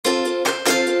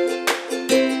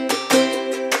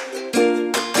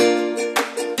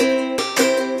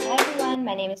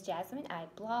is Jasmine. I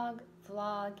blog,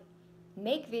 vlog,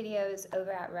 make videos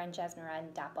over at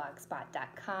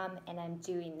runjasminerun.blogspot.com, and I'm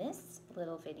doing this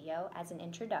little video as an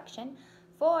introduction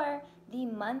for the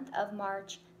month of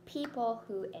March People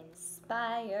Who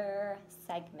Inspire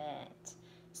segment.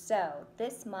 So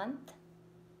this month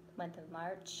of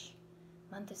March,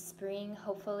 month of spring,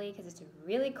 hopefully, because it's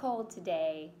really cold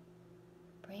today,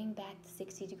 bring back the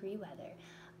 60-degree weather.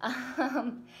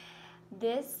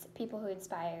 This People Who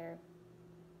Inspire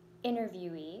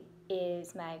interviewee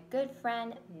is my good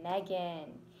friend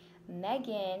Megan.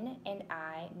 Megan and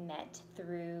I met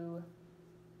through,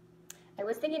 I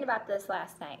was thinking about this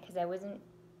last night because I wasn't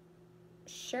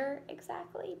sure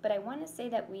exactly, but I want to say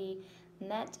that we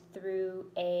met through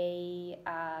a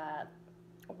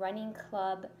running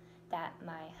club that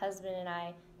my husband and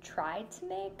I tried to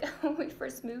make when we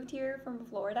first moved here from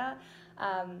Florida.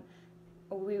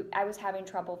 I was having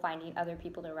trouble finding other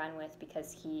people to run with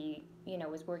because he,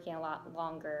 was working a lot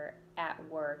longer at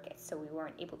work, so we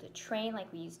weren't able to train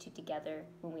like we used to together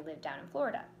when we lived down in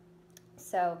Florida.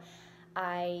 So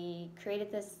I created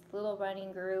this little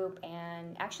running group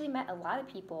and actually met a lot of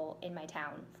people in my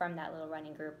town from that little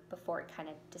running group before it kind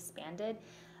of disbanded.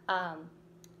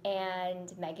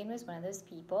 And Megan was one of those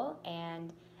people,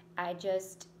 and I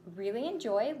just really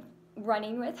enjoy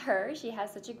running with her. She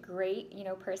has such a great,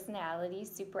 personality,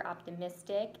 super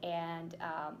optimistic, and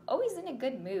always in a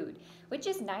good mood, which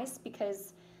is nice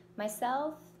because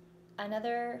myself,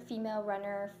 another female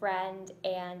runner friend,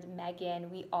 and Megan,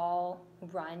 we all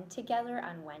run together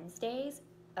on Wednesdays.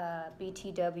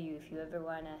 BTW, if you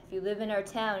live in our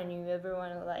town and you ever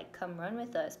want to come run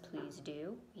with us, please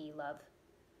do. We love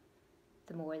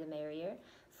the more the merrier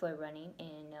for running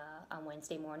on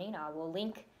Wednesday morning. I will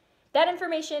link that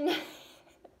information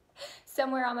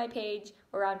somewhere on my page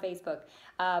or on Facebook.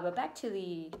 But back to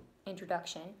the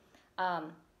introduction.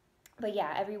 But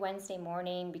yeah, every Wednesday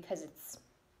morning, because it's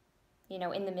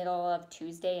in the middle of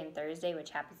Tuesday and Thursday, which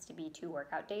happens to be 2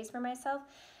 workout days for myself,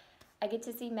 I get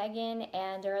to see Megan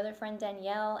and our other friend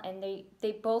Danielle, and they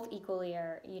both equally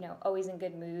are always in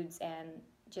good moods and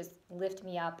just lift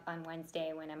me up on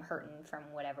Wednesday when I'm hurting from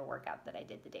whatever workout that I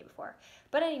did the day before.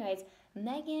 But anyways,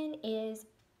 Megan is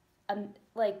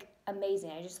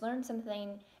amazing. I just learned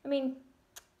something. I mean,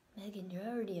 Megan, you're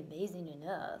already amazing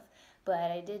enough,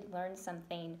 but I did learn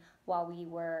something while we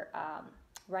were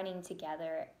running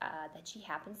together, that she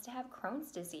happens to have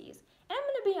Crohn's disease. And I'm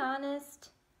going to be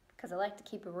honest, because I like to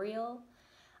keep it real.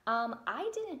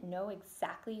 I didn't know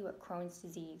exactly what Crohn's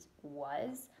disease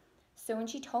was. So when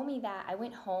she told me that, I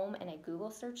went home and I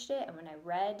Google searched it, and when I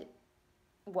read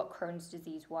what Crohn's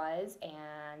disease was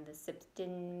and the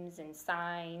symptoms and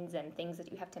signs and things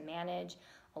that you have to manage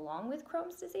along with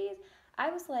Crohn's disease,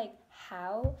 I was like,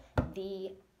 how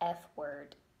the F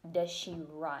word does she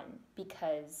run?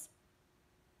 Because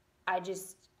I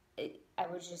was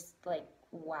just like,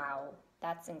 wow,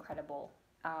 that's incredible.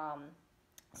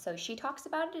 So she talks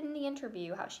about it in the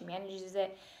interview, how she manages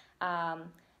it,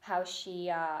 how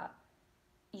she,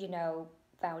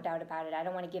 found out about it. I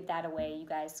don't want to give that away. You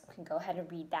guys can go ahead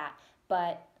and read that.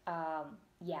 But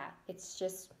yeah, it's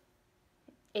just,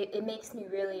 it makes me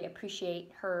really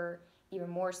appreciate her even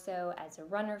more so as a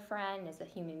runner friend, as a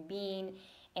human being,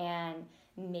 and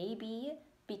maybe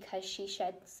because she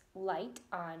sheds light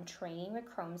on training with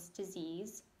Crohn's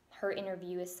disease, her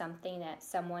interview is something that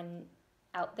someone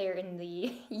out there in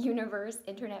the universe,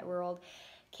 internet world,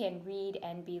 can read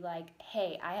and be like,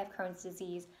 hey, I have Crohn's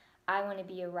disease. I want to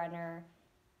be a runner.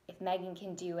 If Megan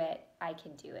can do it, I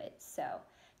can do it. So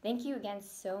thank you again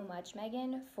so much,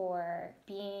 Megan, for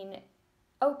being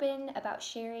open about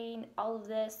sharing all of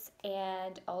this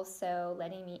and also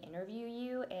letting me interview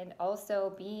you and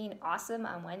also being awesome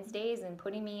on Wednesdays and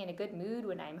putting me in a good mood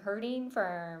when I'm hurting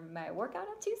for my workout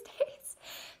on Tuesdays.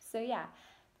 So yeah,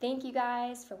 thank you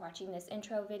guys for watching this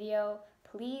intro video.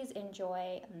 Please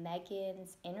enjoy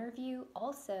Megan's interview.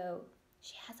 Also,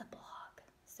 she has a blog,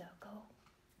 so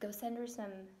go send her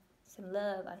some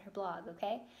love on her blog,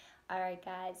 okay? All right,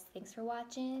 guys, thanks for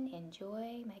watching.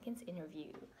 Enjoy Megan's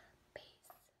interview.